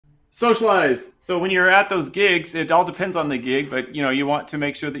Socialize. So when you're at those gigs, it all depends on the gig, but you want to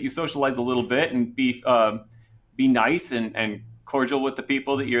make sure that you socialize a little bit and be nice and cordial with the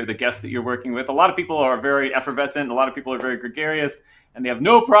people that the guests that you're working with. A lot of people are very effervescent. A lot of people are very gregarious, and they have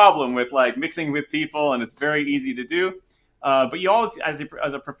no problem with like mixing with people, and it's very easy to do. But you always, as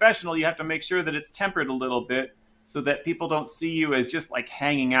a professional, you have to make sure that it's tempered a little bit so that people don't see you as just like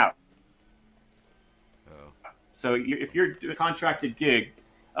hanging out. Oh. So if you're doing a contracted gig,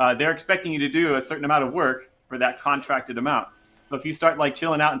 they're expecting you to do a certain amount of work for that contracted amount. So if you start like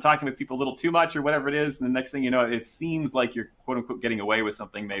chilling out and talking with people a little too much or whatever it is, and the next thing you know, it seems like you're quote unquote getting away with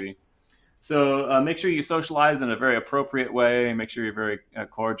something maybe. So make sure you socialize in a very appropriate way. Make sure you're very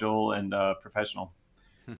cordial and professional.